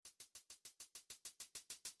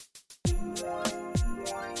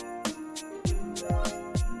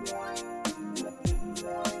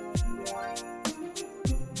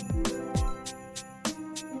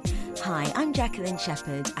Hi, I'm Jacqueline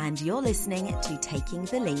Shepherd, and you're listening to Taking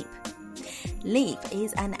the Leap. LEAP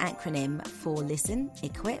is an acronym for Listen,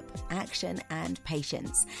 Equip, Action and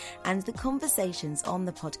Patience, and the conversations on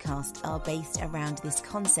the podcast are based around this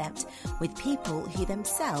concept with people who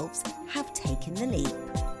themselves have taken the leap.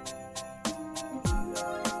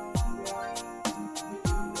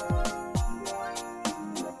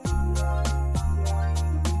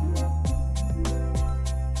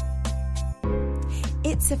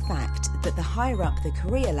 It's a fact that the higher up the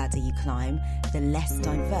career ladder you climb, the less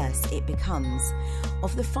diverse it becomes.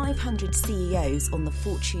 Of the 500 CEOs on the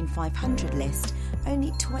Fortune 500 list,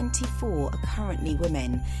 only 24 are currently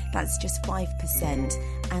women. That's just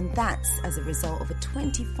 5%, and that's as a result of a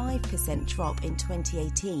 25% drop in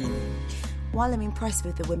 2018. While I'm impressed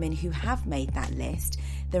with the women who have made that list,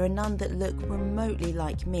 there are none that look remotely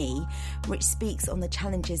like me, which speaks on the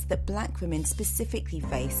challenges that black women specifically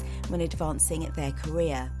face when advancing their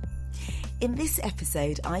career. In this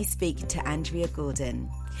episode, I speak to Andrea Gordon.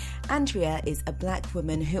 Andrea is a black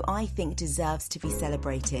woman who I think deserves to be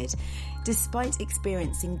celebrated. Despite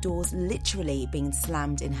experiencing doors literally being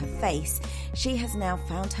slammed in her face, she has now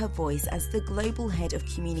found her voice as the global head of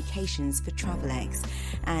communications for Travelex,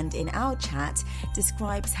 and in our chat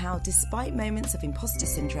describes how, despite moments of imposter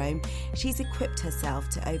syndrome, she's equipped herself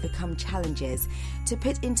to overcome challenges, to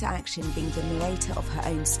put into action being the narrator of her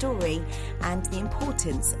own story, and the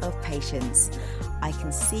importance of patience. I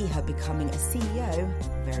can see her becoming a CEO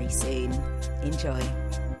very soon. Enjoy.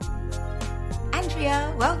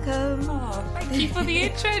 Andrea, welcome. Oh, thank you for the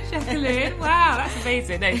intro, Jacqueline. Wow, that's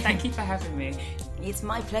amazing. No, thank you for having me. It's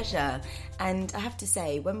my pleasure. And I have to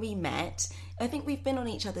say, when we met, I think we've been on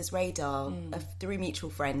each other's radar through mutual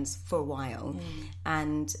friends for a while.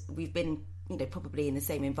 And we've been, probably in the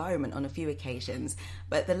same environment on a few occasions.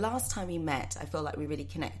 But the last time we met, I feel like we really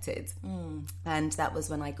connected. And that was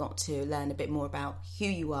when I got to learn a bit more about who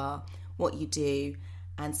you are, what you do,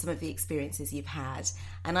 and some of the experiences you've had.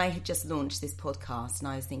 And I had just launched this podcast and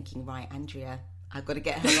I was thinking, right, Andrea, I've got to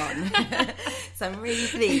get her on. So I'm really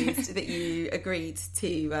pleased that you agreed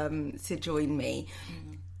to join me.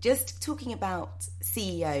 Just talking about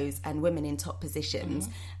CEOs and women in top positions,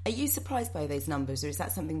 are you surprised by those numbers, or is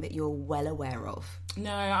that something that you're well aware of?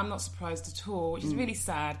 No, I'm not surprised at all, which is really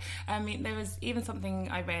sad. I mean, there was even something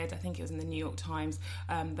I read, I think it was in the New York Times,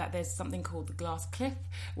 that there's something called the glass cliff,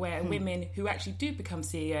 where women who actually do become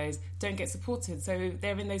CEOs don't get supported. So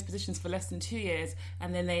they're in those positions for less than 2 years,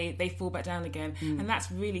 and then they fall back down again. And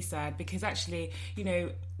that's really sad, because actually,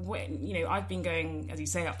 I've been going, as you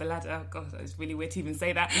say, up the ladder. God, it's really weird to even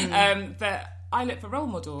say that. But I look for role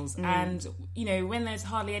models, and when there's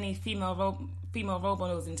hardly any female role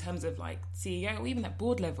models in terms of like CEO or even at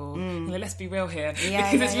board level, let's be real here,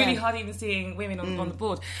 because it's really hard even seeing women on the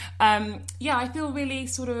board. I feel really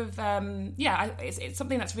sort of it's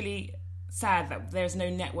something that's really sad that there's no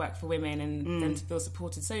network for women and them to feel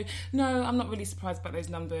supported. So no, I'm not really surprised by those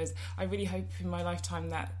numbers. I really hope in my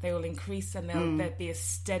lifetime that they will increase, and there'll be a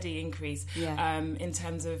steady increase in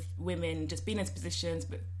terms of women just being in those positions,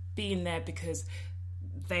 but being there because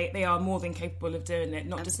they are more than capable of doing it,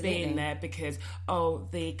 not just being there because,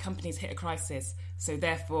 the company's hit a crisis, so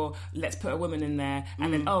therefore let's put a woman in there,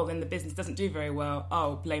 and then the business doesn't do very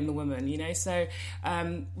well, blame the woman, So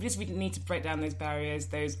we just really need to break down those barriers,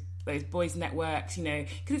 those boys' networks,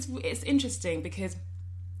 because it's interesting because,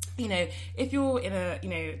 if you're in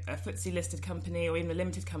a FTSE listed company or even a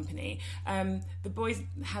limited company, the boys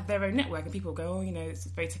have their own network, and people go, it's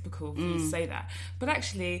very typical for you to say that. But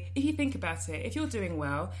actually, if you think about it, if you're doing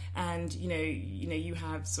well and you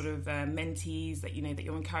have sort of mentees that that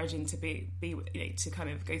you're encouraging to be to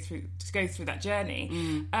kind of go through that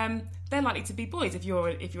journey, they're likely to be boys if you're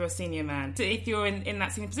a senior man, if you're in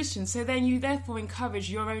that senior position. So then you therefore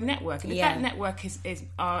encourage your own network, and if that network is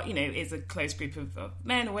a close group of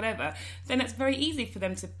men or whatever, then it's very easy for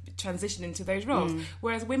them to transition into those roles.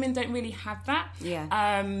 Whereas women don't really have that.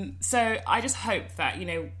 So I just hope that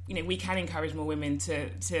we can encourage more women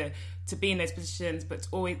to be in those positions, but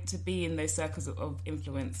always to be in those circles of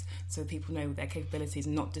influence, so people know their capabilities,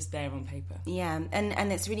 not just there on paper.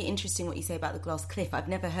 And it's really interesting what you say about the glass cliff. I've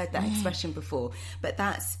never heard that expression before, but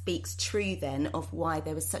that speaks true then of why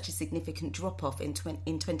there was such a significant drop off in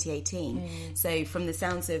 2018. So from the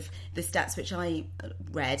sounds of the stats which I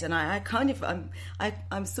read, and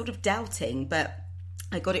I'm sort of doubting, but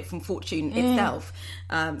I got it from Fortune itself.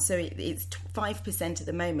 So it's 5% at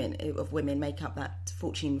the moment of women make up that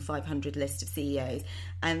Fortune 500 list of CEOs,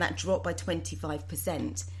 and that dropped by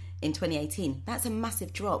 25% in 2018. That's a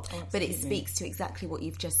massive drop, but it speaks to exactly what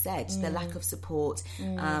you've just said, the lack of support,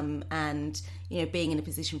 and being in a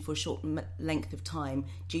position for a short length of time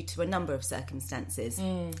due to a number of circumstances.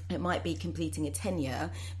 It might be completing a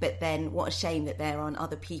tenure, but then what a shame that there aren't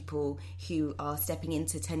other people who are stepping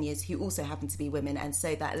into tenures who also happen to be women, and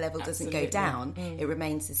so that level doesn't go down, it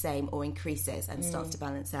remains the same or increases and starts to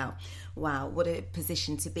balance out. Wow, what a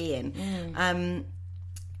position to be in.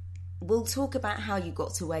 We'll talk about how you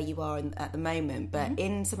got to where you are at the moment, but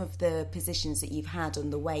in some of the positions that you've had on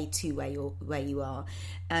the way to where you are,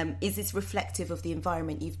 is this reflective of the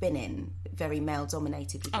environment you've been in? Very male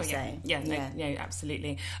dominated, would you say? Yeah,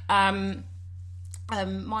 absolutely.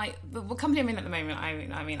 The company I'm in at the moment,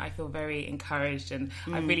 I feel very encouraged, and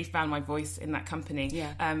I've really found my voice in that company.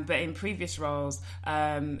 Yeah. But in previous roles,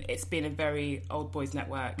 it's been a very old boys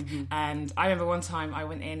network. And I remember one time I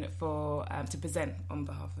went in for to present on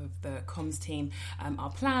behalf of the comms team our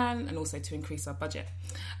plan, and also to increase our budget.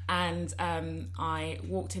 And I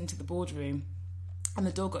walked into the boardroom, and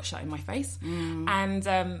the door got shut in my face, and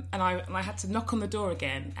I had to knock on the door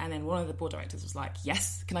again, and then one of the board directors was like,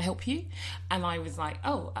 "Yes, can I help you?" And I was like,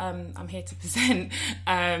 "Oh, I'm here to present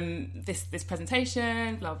this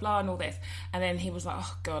presentation, blah blah, and all this." And then he was like,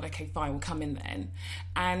 "Oh God, okay, fine, we'll come in then."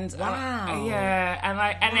 And wow,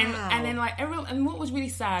 and then like everyone. And what was really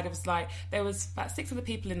sad, it was like there was about 6 other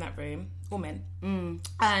people in that room, all men,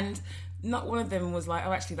 and not one of them was like,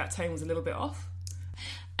 "Oh, actually, that tone was a little bit off."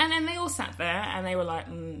 And then they all sat there, and they were like,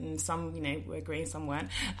 some, were agreeing, some weren't.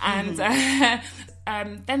 And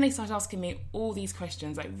then they started asking me all these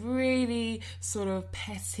questions, like really sort of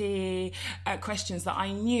petty questions that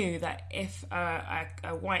I knew that if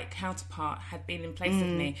a white counterpart had been in place of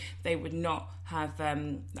me, they would not have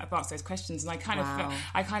asked those questions. And I kind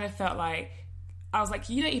of felt like, I was like,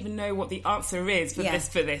 you don't even know what the answer is for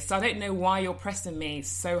this. So I don't know why you're pressing me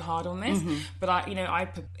so hard on this. But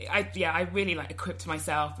I really like equipped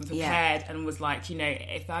myself and prepared and was like,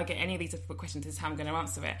 if I get any of these difficult questions, this is how I'm going to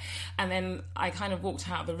answer it. And then I kind of walked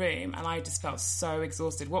out of the room, and I just felt so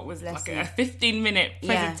exhausted. What was like a 15-minute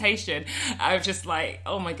presentation? I was just like,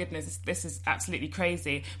 oh my goodness, this is absolutely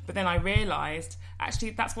crazy. But then I realised, actually,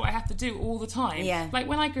 that's what I have to do all the time. Yeah. Like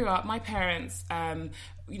when I grew up, my parents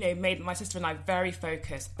made my sister and I very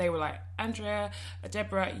focused. They were like, Andrea,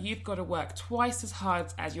 Deborah, you've got to work twice as hard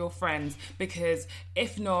as your friends, because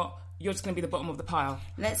if not, you're just going to be the bottom of the pile.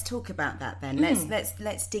 Let's talk about that then.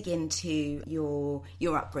 Let's dig into your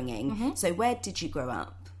upbringing. So where did you grow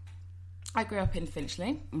up? I grew up in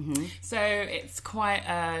Finchley. So it's quite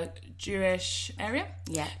a Jewish area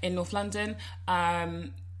in North London.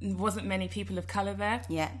 Wasn't many people of colour there.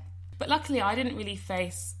 Yeah. But luckily, I didn't really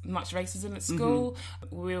face much racism at school.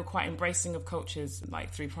 We were quite embracing of cultures, like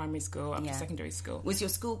through primary school up to secondary school. Was your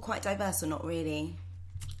school quite diverse or not really?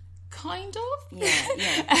 Kind of.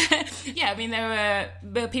 Yeah. Yeah, I mean, there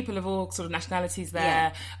were people of all sort of nationalities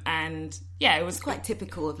there. And it was quite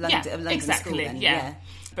typical of London, of London school then. Yeah.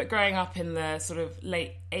 But growing up in the sort of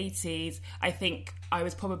late 80s, I think I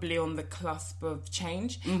was probably on the cusp of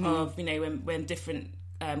change of, when different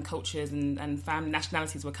cultures and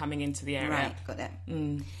nationalities were coming into the area. Right, got it.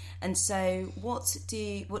 And so what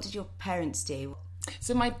did your parents do?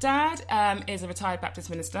 So my dad is a retired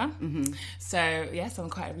Baptist minister. So yes,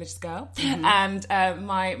 I'm quite a religious girl. And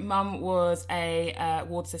my mum was a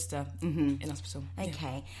ward sister in hospital.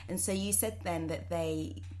 Okay. And so you said then that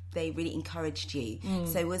they really encouraged you.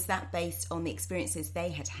 So was that based on the experiences they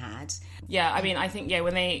had had? Yeah, I mean, I think,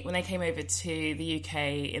 when they came over to the UK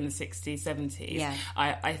in the 60s, 70s,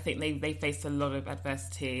 I think they faced a lot of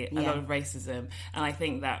adversity, a lot of racism. And I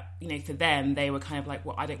think that, for them, they were kind of like,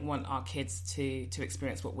 well, I don't want our kids to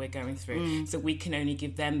experience what we're going through. So we can only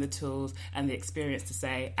give them the tools and the experience to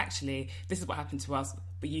say, actually, this is what happened to us,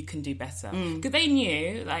 but you can do better. Because they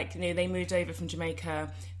knew, they moved over from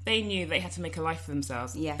Jamaica. They knew they had to make a life for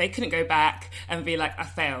themselves. Yeah. They couldn't go back and be like, I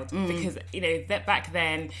failed. Because, that back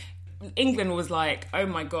then, England was like, oh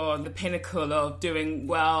my God, the pinnacle of doing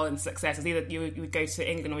well and success is either you would go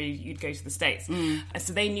to England or you'd go to the States. And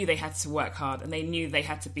so they knew they had to work hard, and they knew they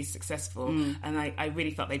had to be successful. And I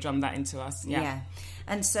really felt they drummed that into us. Yeah.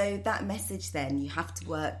 And so that message then, you have to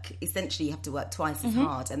work twice as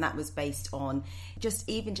hard, and that was based on just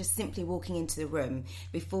simply walking into the room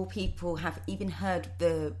before people have even heard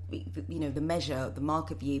the measure, the mark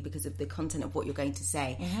of you because of the content of what you're going to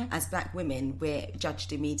say. As black women, we're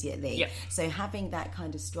judged immediately. Yep. So having that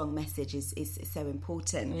kind of strong message is so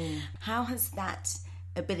important. How has that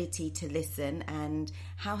ability to listen, and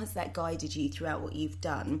how has that guided you throughout what you've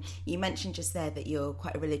done? You mentioned just there that you're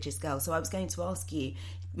quite a religious girl, so I was going to ask you,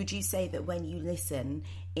 Would you say that when you listen,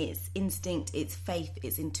 it's instinct, it's faith,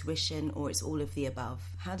 it's intuition, or it's all of the above?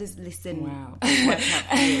 How does listen work out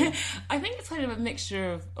for you? I think it's kind of a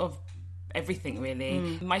mixture of everything,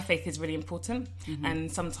 really. My faith is really important, and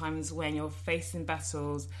sometimes when you're facing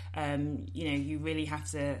battles, you really have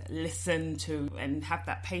to listen to and have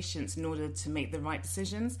that patience in order to make the right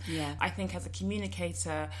decisions. I think as a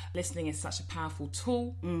communicator, listening is such a powerful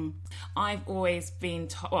tool. I've always been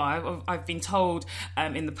I've been told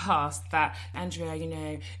in the past that,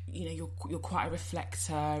 Andrea, you're quite a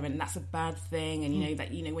reflector, and that's a bad thing, and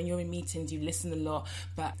that when you're in meetings you listen a lot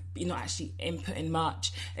but you're not actually inputting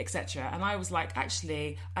much, etc. And I was like,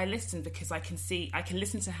 actually, I listen because I can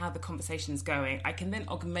listen to how the conversation is going. I can then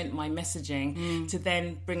augment my messaging to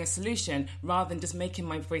then bring a solution rather than just making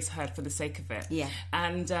my voice heard for the sake of it.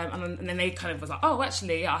 And then they kind of was like, oh,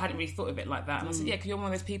 actually, I hadn't really thought of it like that. And I said, yeah, because you're one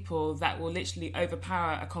of those people that will literally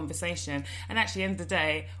overpower a conversation, and actually, at the end of the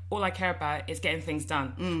day, all I care about is getting things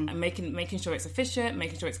done and making sure it's efficient,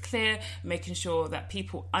 making sure it's clear, making sure that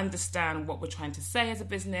people understand what we're trying to say as a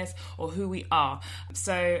business or who we are.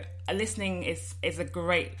 So listening is a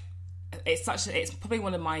great. It's probably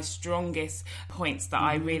one of my strongest points that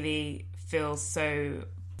I really feel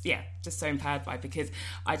just so empowered by, because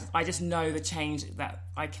I just know the change that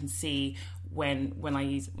I can see when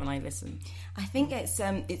I listen. I think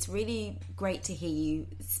it's really great to hear you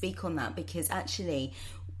speak on that, because actually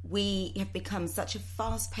we have become such a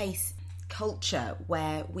fast-paced culture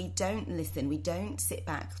where we don't listen, we don't sit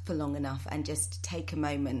back for long enough and just take a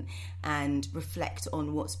moment and reflect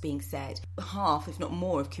on what's being said. Half, if not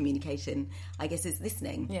more, of communication, I guess, is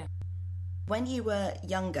listening. Yeah. When you were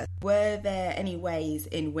younger, were there any ways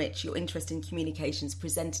in which your interest in communications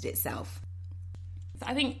presented itself?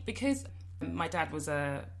 I think because my dad was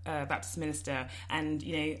a Baptist minister, and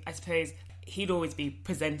I suppose he'd always be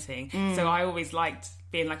presenting, so I always liked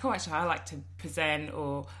being like, oh, actually, I like to present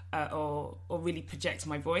or really project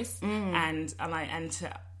my voice, and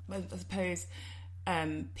to, I suppose,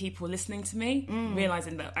 people listening to me,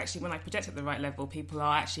 realising that actually when I project at the right level, people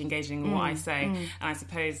are actually engaging in what I say, and I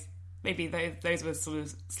suppose maybe those were sort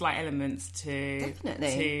of slight elements to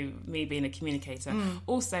me being a communicator.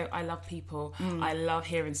 Also, I love people. I love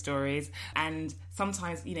hearing stories, and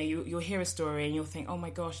sometimes you'll hear a story and you'll think, oh my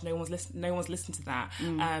gosh, no one's listened to that.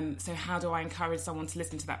 So how do I encourage someone to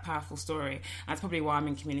listen to that powerful story? And that's probably why I'm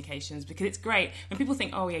in communications, because it's great when people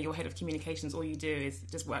think, oh yeah, you're head of communications, all you do is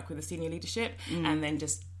just work with the senior leadership and then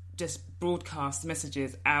just broadcast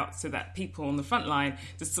messages out so that people on the front line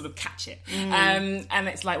just sort of catch it. And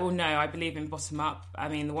it's like, well, no, I believe in bottom up. I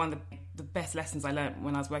mean, one of the best lessons I learned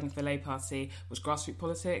when I was working for the Labour Party was grassroots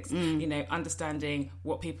politics, understanding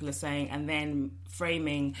what people are saying and then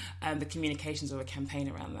framing the communications of a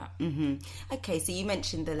campaign around that. Okay, so you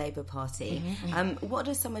mentioned the Labour Party. What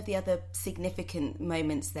are some of the other significant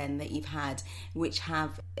moments then that you've had which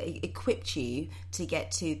have equipped you to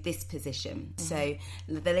get to this position? So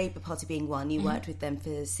the Labour Party being one, you worked with them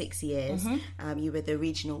for 6 years. You were the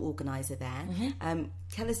regional organiser there.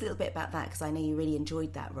 Tell us a little bit about that, because I know you really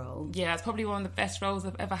enjoyed that role. Yeah, it's probably one of the best roles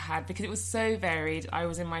I've ever had, because it was so varied. I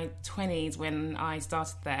was in my 20s when I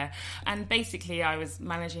started there, and basically I was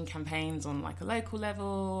managing campaigns on like a local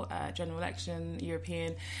level, general election,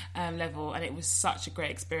 European level, and it was such a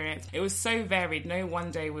great experience. It was so varied. No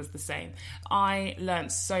one day was the same. I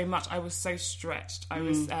learnt so much. I was so stretched. I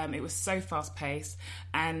was. It was so fast paced,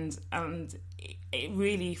 and it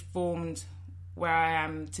really formed where I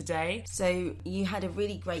am today. So you had a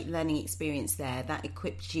really great learning experience there that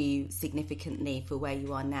equipped you significantly for where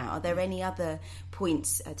you are now. Are there any other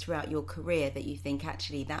points throughout your career that you think,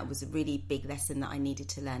 actually, that was a really big lesson that I needed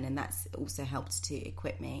to learn, and that's also helped to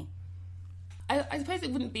equip me? I suppose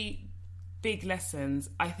it wouldn't be big lessons.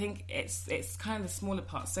 I think it's kind of the smaller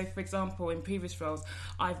parts. So, for example, in previous roles,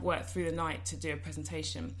 I've worked through the night to do a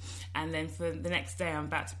presentation, and then for the next day I'm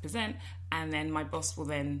about to present, and then my boss will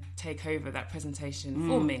then take over that presentation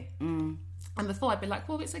for me. And before I'd be like,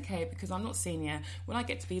 well, it's okay because I'm not senior. When I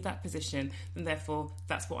get to be that position, then therefore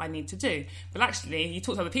that's what I need to do. But actually, you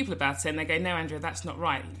talk to other people about it and they go, no, Andrea, that's not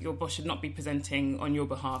right. Your boss should not be presenting on your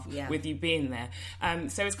behalf with you being there.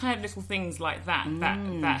 So it's kind of little things like that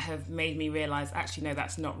that have made me realise, actually, no,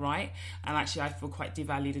 that's not right. And actually, I feel quite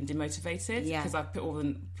devalued and demotivated because I've put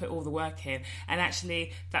all the work in. And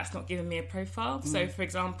actually, that's not giving me a profile. So, for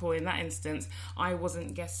example, in that instance, I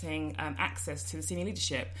wasn't getting access to the senior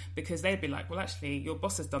leadership because they'd be like, well, actually, your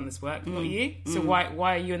boss has done this work, not you. So why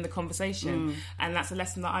are you in the conversation? And that's a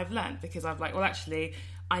lesson that I've learned, because I've like, well, actually,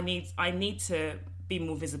 I need to be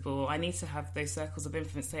more visible. I need to have those circles of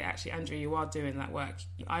influence say, actually, Andrea, you are doing that work.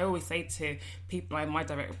 I always say to people, like my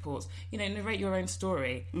direct reports, narrate your own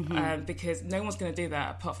story, because no one's going to do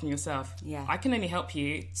that apart from yourself. Yeah. I can only help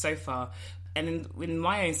you so far. And in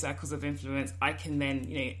my own circles of influence, I can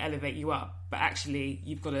then, elevate you up. But actually,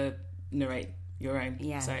 you've got to narrate your own.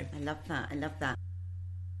 Yeah, so. I love that.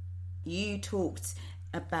 You talked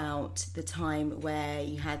about the time where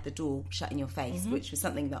you had the door shut in your face, which was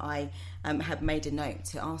something that I had made a note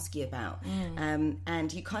to ask you about.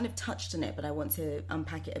 And you kind of touched on it, but I want to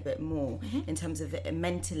unpack it a bit more in terms of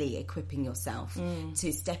mentally equipping yourself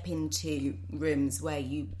to step into rooms where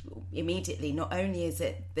you immediately, not only is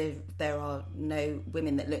it there are no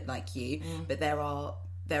women that look like you, but there are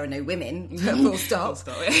no women, full stop.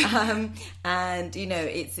 And,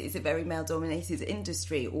 it's a very male-dominated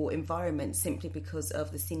industry or environment simply because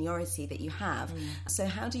of the seniority that you have. So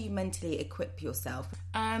how do you mentally equip yourself?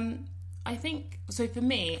 I think, so for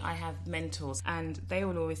me, I have mentors and they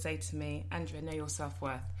will always say to me, Andrea, know your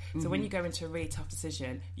self-worth. So when you go into a really tough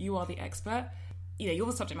decision, you are the expert. You're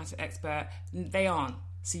the subject matter expert. They aren't.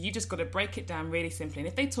 So you just got to break it down really simply. And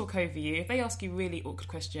if they talk over you, if they ask you really awkward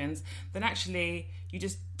questions, then actually you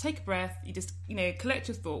just take a breath, you just, collect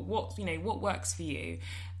your thought, what works for you.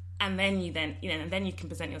 And then you can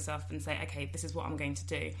present yourself and say, okay, this is what I'm going to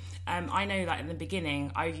do. I know that in the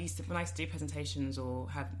beginning, when I used to do presentations or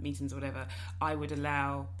have meetings or whatever, I would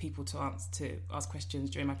allow people to ask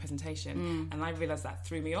questions during my presentation. And I realised that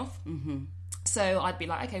threw me off. So I'd be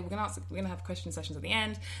like, okay, we're going to have question sessions at the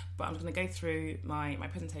end, but I'm going to go through my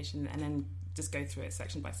presentation and then just go through it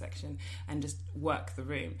section by section and just work the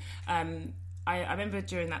room. I remember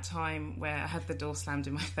during that time where I had the door slammed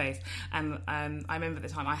in my face, and I remember at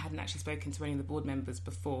the time I hadn't actually spoken to any of the board members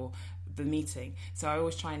before the meeting, so I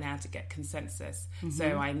always try now to get consensus.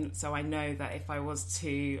 So I know that if I was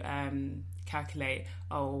to calculate,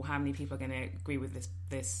 how many people are going to agree with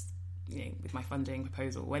this with my funding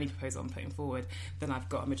proposal or any proposal I'm putting forward, then I've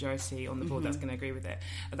got a majority on the board that's going to agree with it.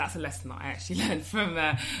 But that's a lesson that I actually learned from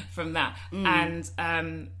that.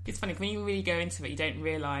 And it's funny, when you really go into it, you don't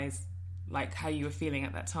realise like how you were feeling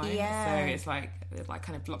at that time. So it's like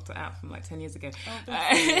kind of blocked it out from like 10 years ago.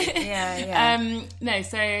 No,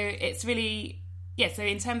 so it's really, so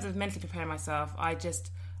in terms of mentally preparing myself,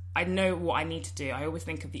 I know what I need to do. I always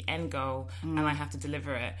think of the end goal and I have to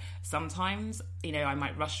deliver it. Sometimes, I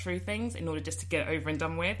might rush through things in order just to get it over and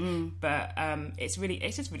done with. But it's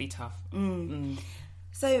just really tough.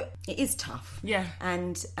 So it is tough. Yeah.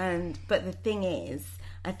 But the thing is,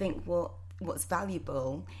 I think what's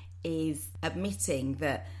valuable is admitting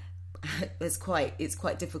that it's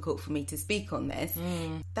quite difficult for me to speak on this.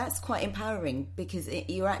 That's quite empowering because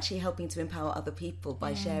you're actually helping to empower other people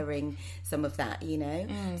by sharing some of that,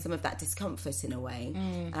 some of that discomfort in a way.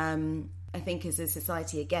 I think as a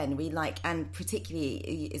society, again, we like, and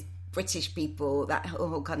particularly as British people, that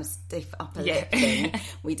whole kind of stiff upper lip thing,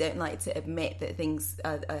 we don't like to admit that things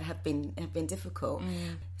have been difficult.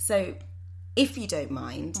 So if you don't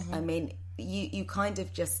mind, I mean, you kind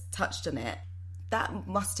of just touched on it. That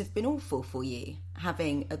must have been awful for you,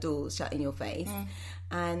 having a door shut in your face.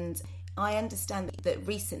 And I understand that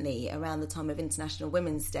recently, around the time of International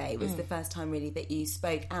Women's Day, was the first time really that you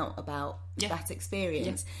spoke out about that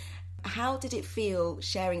experience. How did it feel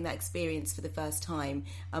sharing that experience for the first time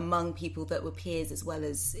among people that were peers as well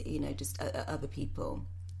as, just other people?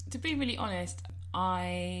 To be really honest,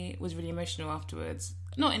 I was really emotional afterwards.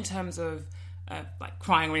 Not in terms of like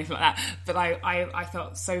crying or anything like that, but I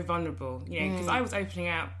felt so vulnerable, because I was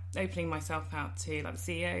opening myself out to like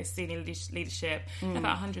the CEO, senior leadership, and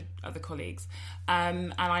about 100 other colleagues,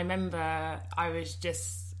 and I remember I was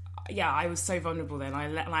just, I was so vulnerable then.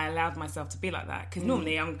 I allowed myself to be like that because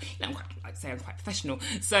normally I'm quite professional.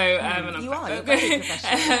 So and you're very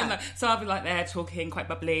professional. So I'll be like there talking, quite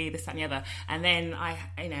bubbly, this, that, and the other, and then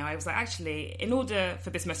I was like, actually, in order for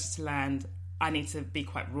this message to land, I need to be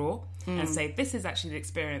quite raw and say, this is actually the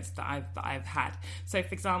experience that I've had. So,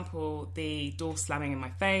 for example, the door slamming in my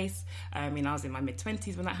face. I was in my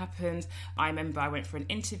mid-20s when that happened. I remember I went for an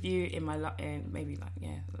interview in my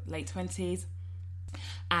late 20s.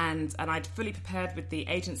 And I'd fully prepared with the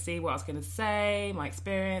agency what I was going to say, my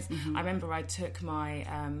experience. I remember I took my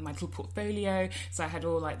my little portfolio, so I had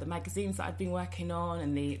all like the magazines that I'd been working on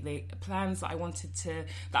and the plans that I wanted to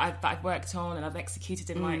that I'd worked on and I've executed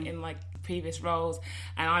in my previous roles.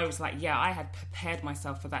 And I was like, I had prepared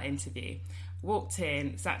myself for that interview. Walked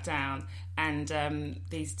in, sat down, and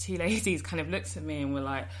these two ladies kind of looked at me and were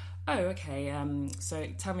like, oh, okay, so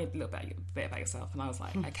tell me a bit about yourself. And I was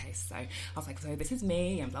like, okay, so this is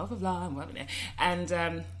me and blah, blah, blah, and blah, blah.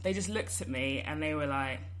 And they just looked at me and they were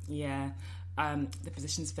like, the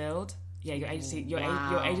position's filled. Yeah, your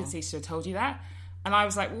agency should have told you that. And I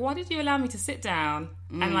was like, well, why did you allow me to sit down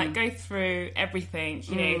and like go through everything?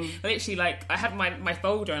 You know, literally, like I had my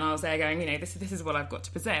folder and I was there going, you know, this is what I've got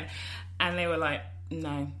to present. And they were like,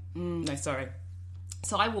 no, sorry.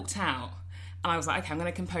 So I walked out and I was like, okay, I'm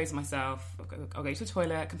going to compose myself. I'll go to the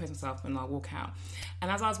toilet, compose myself, and I'll walk out.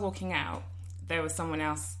 And as I was walking out, there was someone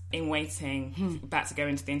else in waiting, about to go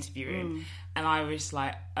into the interview room. And I was just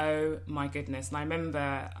like, oh my goodness. And I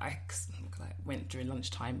remember I went during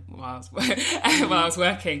lunchtime while I was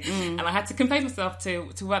working, and I had to compose myself to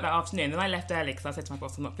work that afternoon. And I left early because I said to my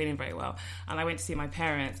boss, I'm not feeling very well. And I went to see my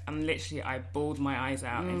parents, and literally I bawled my eyes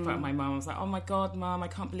out in front of my mum. I was like, oh my God, Mum, I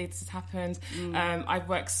can't believe this has happened. I've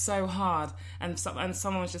worked so hard, and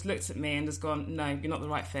someone's just looked at me and just gone, no, you're not the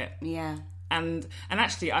right fit. Yeah. And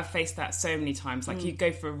actually, I've faced that so many times. Like, you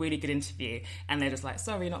go for a really good interview, and they're just like,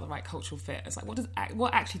 sorry, you're not the right cultural fit. It's like,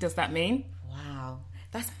 what actually does that mean? Wow.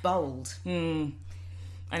 That's bold. And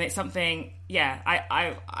it's something,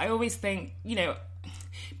 I always think, you know,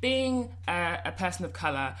 being a person of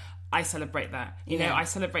colour, I celebrate that. You know, I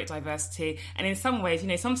celebrate diversity. And in some ways, you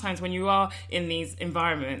know, sometimes when you are in these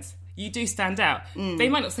environments, you do stand out. They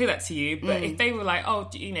might not say that to you, but if they were like, oh,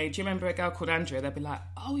 do you remember a girl called Andrea? They'd be like,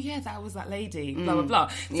 oh yeah, that was that lady, blah, blah, blah.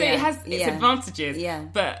 So it has its advantages. Yeah.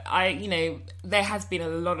 But there has been a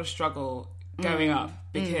lot of struggle going up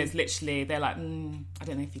because literally they're like, I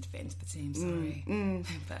don't know if you'd fit into the team, sorry.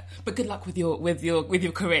 But good luck with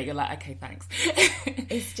your career. You're like, okay, thanks.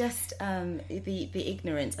 It's just the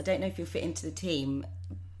ignorance. I don't know if you'll fit into the team.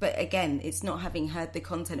 But again, it's not having heard the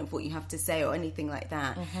content of what you have to say or anything like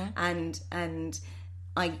that. And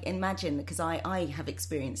I imagine, because I have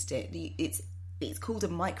experienced it, it's called a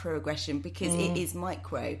microaggression because it is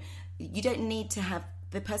micro. You don't need to have,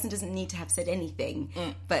 the person doesn't need to have said anything,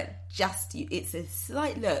 but just it's a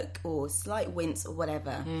slight look or slight wince or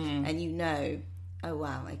whatever, and you know, oh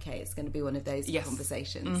wow, okay, it's going to be one of those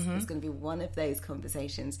conversations. It's going to be one of those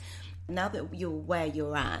conversations. Now that you're where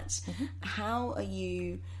you're at, how are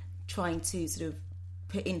you trying to sort of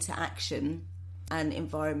put into action an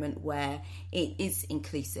environment where it is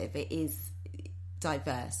inclusive, it is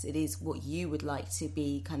diverse, it is what you would like to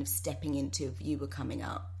be kind of stepping into if you were coming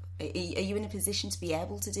up? Are you in a position to be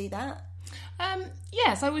able to do that?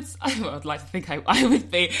 Yes, I would. I'd like to think I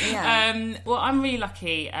would be. Yeah. Well, I'm really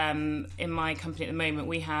lucky. In my company at the moment,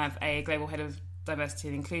 we have a global head of diversity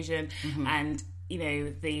and inclusion, and you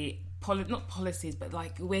know not policies, but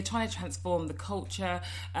like we're trying to transform the culture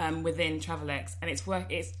within Travelex, and it's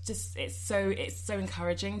so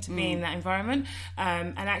encouraging to be in that environment,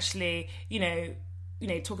 and actually, you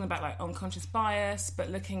know, talking about like unconscious bias,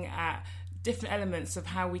 but looking at different elements of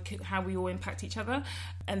how we all impact each other.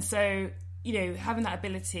 And so, you know, having that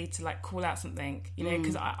ability to like call out something, you know,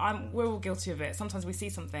 because we're all guilty of it. Sometimes we see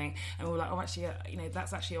something and we're like, oh, actually, you know,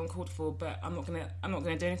 that's actually uncalled for, but I'm not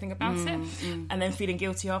gonna do anything about it, and then feeling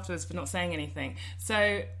guilty afterwards for not saying anything.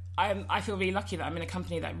 So I feel really lucky that I'm in a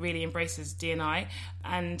company that really embraces D&I,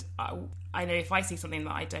 and I know if I see something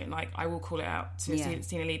that I don't like, I will call it out to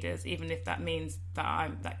senior leaders, even if that means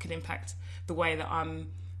that could impact the way that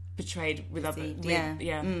I'm portrayed with other.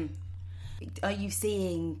 Are you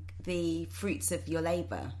seeing the fruits of your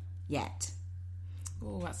labour yet?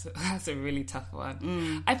 Oh, that's a really tough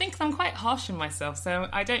one. I think I'm quite harsh on myself, so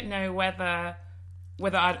I don't know whether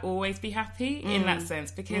I'd always be happy in that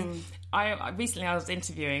sense, because I recently was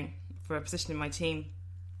interviewing for a position in my team,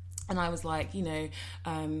 and I was like, you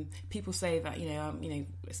know, people say that, you know,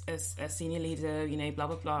 a senior leader, you know, blah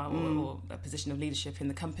blah blah, or a position of leadership in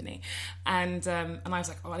the company, and I was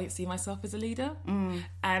like, oh, I don't see myself as a leader, and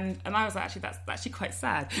I was like, actually, that's actually quite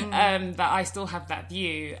sad that I still have that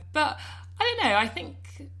view. But I don't know. I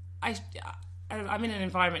think I'm in an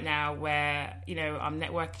environment now where, you know, I'm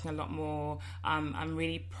networking a lot more. I'm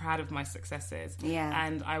really proud of my successes. Yeah.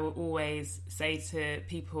 And I will always say to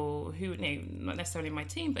people who, you know, not necessarily in my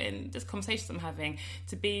team, but in just conversations I'm having,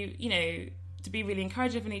 to be, you know, to be really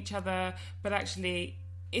encouraging of each other, but actually,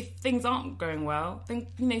 if things aren't going well, then,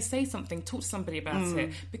 you know, say something, talk to somebody about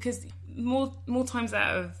it, because more times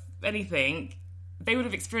out of anything, they would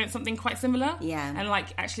have experienced something quite similar. Yeah. And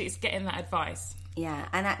like, actually, it's getting that advice. Yeah,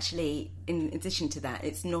 and actually, in addition to that,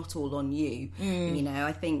 it's not all on you. You know,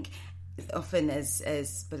 I think often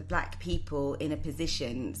as black people in a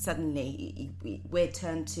position, suddenly we're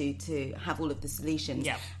turned to have all of the solutions,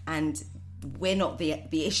 and we're not the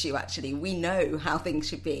issue. Actually, we know how things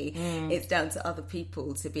should be. It's down to other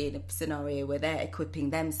people to be in a scenario where they're equipping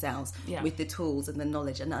themselves with the tools and the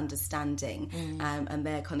knowledge and understanding, and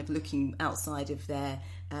they're kind of looking outside of their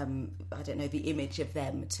I don't know, the image of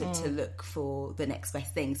them to look for the next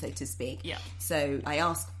best thing, so to speak. Yeah. So I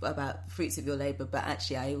ask about fruits of your labour, but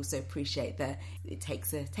actually I also appreciate that it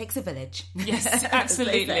takes a village. Yes,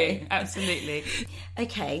 absolutely, absolutely.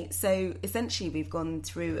 Okay, so essentially we've gone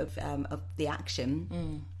through of the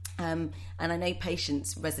action. And I know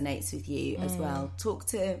patience resonates with you as well. Talk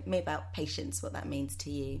to me about patience, what that means to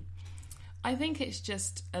you. I think it's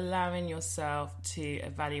just allowing yourself to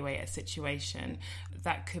evaluate a situation.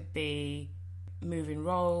 That could be moving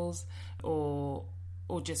roles, or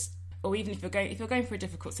even if you're going for a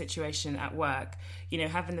difficult situation at work,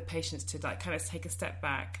 having the patience to like kind of take a step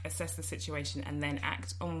back, assess the situation, and then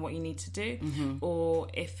act on what you need to do. Or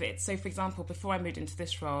if it's, so for example, before I moved into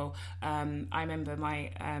this role, I remember my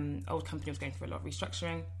old company was going through a lot of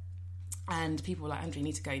restructuring. And people were like, Andrew, you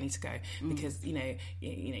need to go, because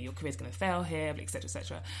your career's going to fail here, etc.,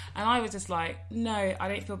 etc. And I was just like, no, I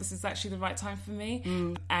don't feel this is actually the right time for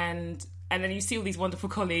me. And then you see all these wonderful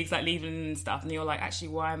colleagues like leaving and stuff, and you're like, actually,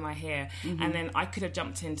 why am I here? And then I could have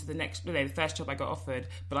jumped into the first job I got offered,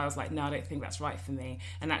 but I was like, no, I don't think that's right for me.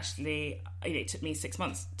 And actually, it took me 6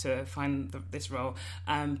 months to find this role,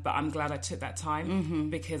 but I'm glad I took that time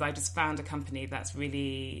because I just found a company that's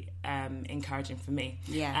really encouraging for me,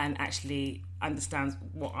 and actually understands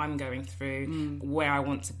what I'm going through, where I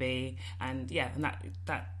want to be, and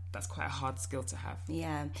that's quite a hard skill to have.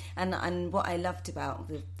 Yeah, and what I loved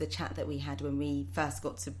about the chat that we had when we first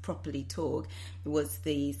got to properly talk was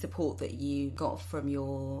the support that you got from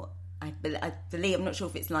your, I believe, I'm not sure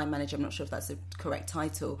if it's line manager, I'm not sure if that's the correct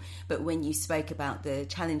title, but when you spoke about the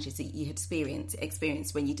challenges that you had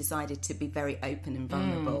experienced when you decided to be very open and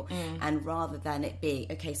vulnerable, and rather than it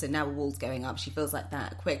being, okay, so now a wall's going up, she feels like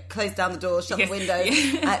that, quick, close down the doors, shut the windows,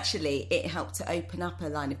 actually it helped to open up a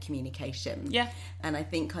line of communication. Yeah. And I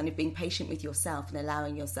think kind of being patient with yourself and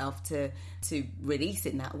allowing yourself to release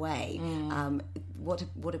in that way, what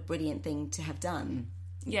a brilliant thing to have done.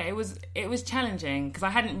 Yeah, it was challenging because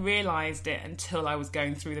I hadn't realised it until I was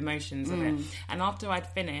going through the motions of it. And after I'd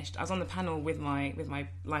finished, I was on the panel with my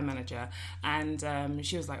line manager, and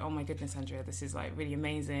she was like, "Oh my goodness, Andrea, this is like really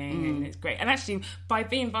amazing and it's great." And actually, by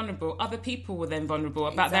being vulnerable, other people were then vulnerable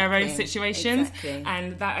about their own situations,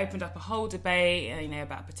 and that opened up a whole debate,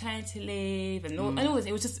 about paternity leave and all this.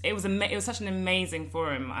 It was such an amazing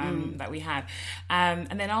forum that we had.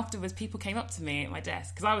 And then afterwards, people came up to me at my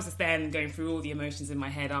desk because I was just then going through all the emotions in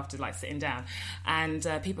my head after like sitting down, and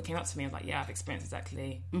people came up to me and like, yeah, I've experienced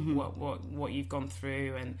exactly what you've gone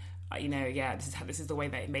through, and this is the way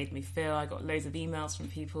that it made me feel. I got loads of emails from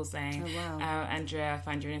people saying, "Oh, wow. Andrea, I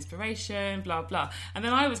find you an inspiration," blah blah. And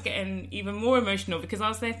then I was getting even more emotional because I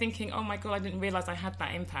was there thinking, oh my god, I didn't realise I had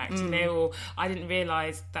that impact, or I didn't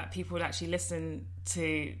realise that people would actually listen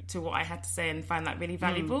to what I had to say and find that really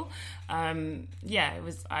valuable. It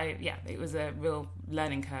was a real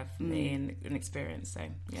learning curve for me and an experience. So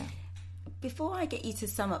yeah. Before I get you to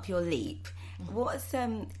sum up your leap, what's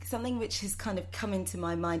something which has kind of come into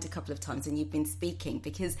my mind a couple of times when you've been speaking,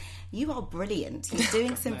 because you are brilliant. You're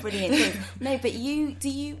doing brilliant things. No, but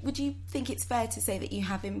would you think it's fair to say that you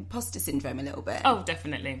have imposter syndrome a little bit? Oh,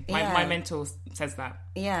 definitely. My mentor says that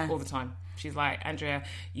all the time. She's like, Andrea,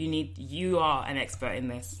 you are an expert in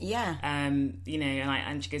this. Yeah. And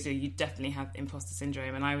she goes, you definitely have imposter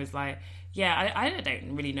syndrome. And I was like, yeah, I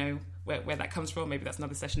don't really know where that comes from. Maybe that's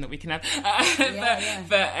another session that we can have.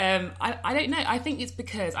 But I don't know. I think it's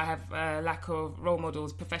because I have a lack of role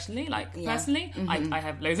models professionally. Personally, I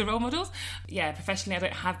have loads of role models. Yeah, professionally, I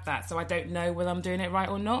don't have that, so I don't know whether I'm doing it right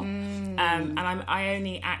or not. And I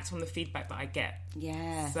only act on the feedback that I get.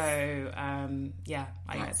 Yeah. So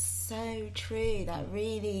that's so true. That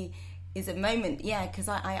really is a moment. Yeah, because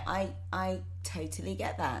I totally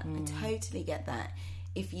get that. I totally get that.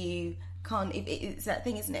 If you can't, it's that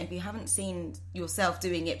thing, isn't it? If you haven't seen yourself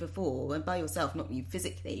doing it before, and by yourself, not you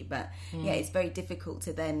physically, but it's very difficult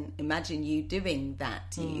to then imagine you doing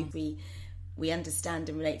that. We understand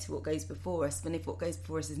and relate to what goes before us, and if what goes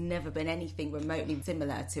before us has never been anything remotely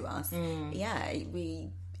similar to us, we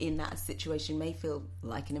in that situation may feel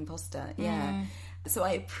like an imposter. So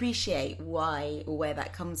I appreciate why or where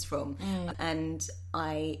that comes from, and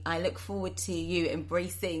I look forward to you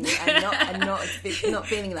embracing and not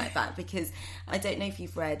feeling like that, because I don't know if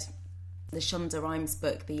you've read the Shonda Rhimes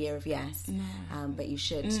book, The Year of Yes, but you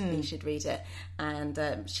should read it. And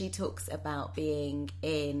she talks about being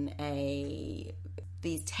in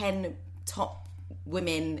these 10 top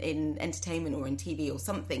women in entertainment or in TV or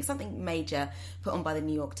something major put on by the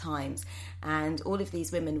New York Times. And all of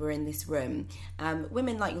these women were in this room,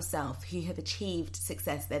 women like yourself who have achieved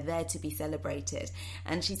success. They're there to be celebrated.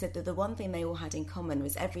 And she said that the one thing they all had in common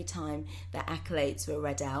was every time their accolades were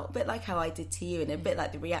read out, a bit like how I did to you and a bit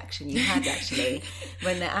like the reaction you had actually,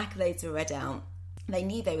 when their accolades were read out, they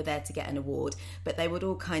knew they were there to get an award, but they would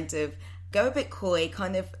all kind of go a bit coy,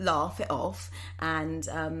 kind of laugh it off, and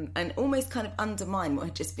almost kind of undermine what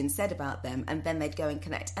had just been said about them, and then they'd go and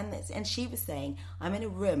connect. And she was saying, I'm in a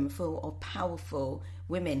room full of powerful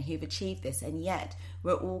women who've achieved this, and yet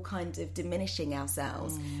we're all kind of diminishing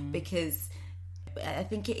ourselves because I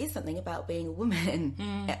think it is something about being a woman.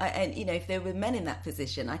 And you know, if there were men in that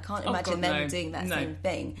position, I can't imagine them doing that same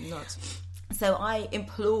thing. Not. So I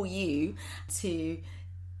implore you to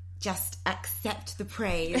just accept the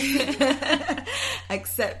praise.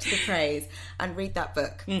 Accept the praise and read that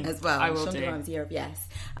book as well. I will Shonda do. Rhimes' Year of Yes.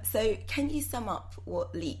 So can you sum up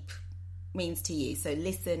what LEAP means to you? So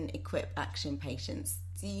listen, equip, action, patience.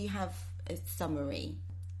 Do you have a summary?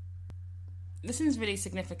 Listen is really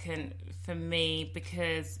significant for me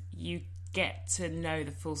because you get to know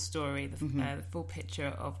the full story, the full picture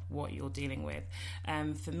of what you're dealing with.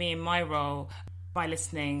 For me, in my role, by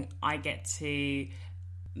listening, I get to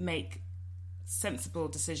make sensible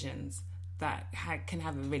decisions that can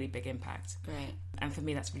have a really big impact. Right. And for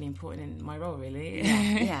me, that's really important in my role, really.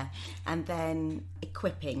 Yeah. And then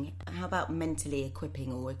equipping. How about mentally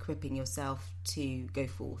equipping or equipping yourself to go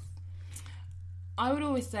forth? I would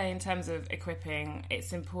always say in terms of equipping,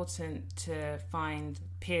 it's important to find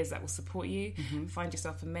peers that will support you, find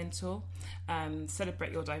yourself a mentor,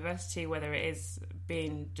 celebrate your diversity, whether it is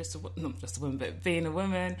being not just a woman, but being a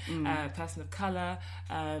woman, a person of colour.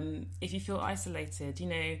 If you feel isolated, you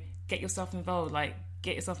know, get yourself involved,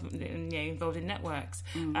 get yourself involved in networks,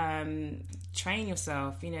 train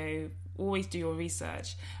yourself, you know, always do your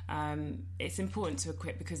research. It's important to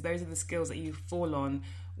equip because those are the skills that you fall on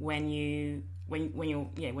when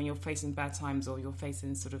you're facing bad times or you're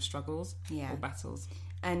facing sort of struggles or battles.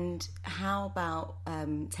 And how about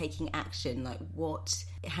taking action? Like, what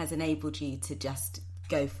has enabled you to just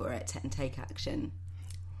go for it and take action?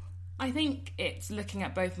 I think it's looking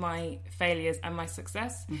at both my failures and my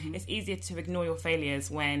success. It's easier to ignore your failures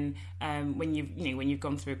when you've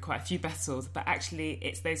gone through quite a few battles, but actually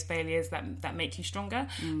it's those failures that make you stronger,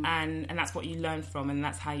 and that's what you learn from, and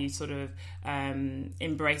that's how you sort of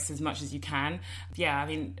embrace as much as you can. Yeah, I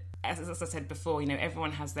mean, as I said before, you know,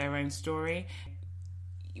 everyone has their own story.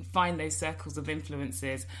 You find those circles of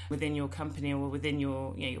influences within your company or within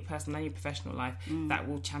your personal and your professional life that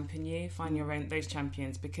will champion you. Find those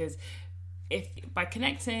champions, because if by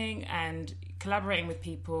connecting and collaborating with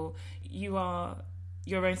people, you are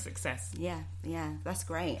your own success. Yeah, that's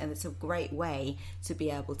great, and it's a great way to be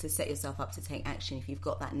able to set yourself up to take action if you've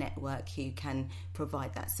got that network who can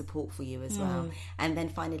provide that support for you as well. And then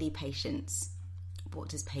finally, patience. What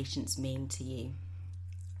does patience mean to you?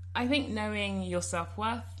 I think knowing your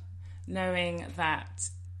self-worth, knowing that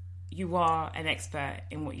you are an expert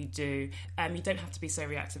in what you do, you don't have to be so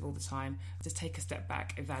reactive all the time. Just take a step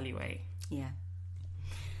back, evaluate. Yeah.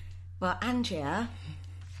 Well, Andrea,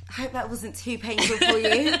 I hope that wasn't too painful for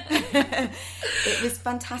you. It was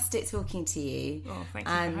fantastic talking to you. Oh, thank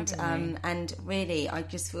you for having me. And really, I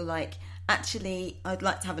just feel like, actually, I'd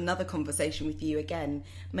like to have another conversation with you again.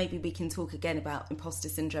 Maybe we can talk again about imposter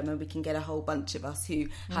syndrome, and we can get a whole bunch of us who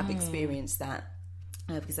have experienced that.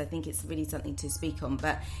 Because I think it's really something to speak on.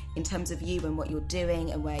 But in terms of you and what you're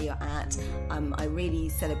doing and where you're at, I really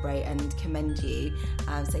celebrate and commend you.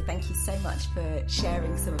 So thank you so much for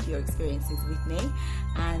sharing some of your experiences with me.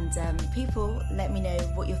 And people, let me know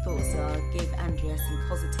what your thoughts are. Give Andrea some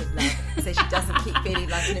positive love so she doesn't keep feeling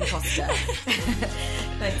like an imposter.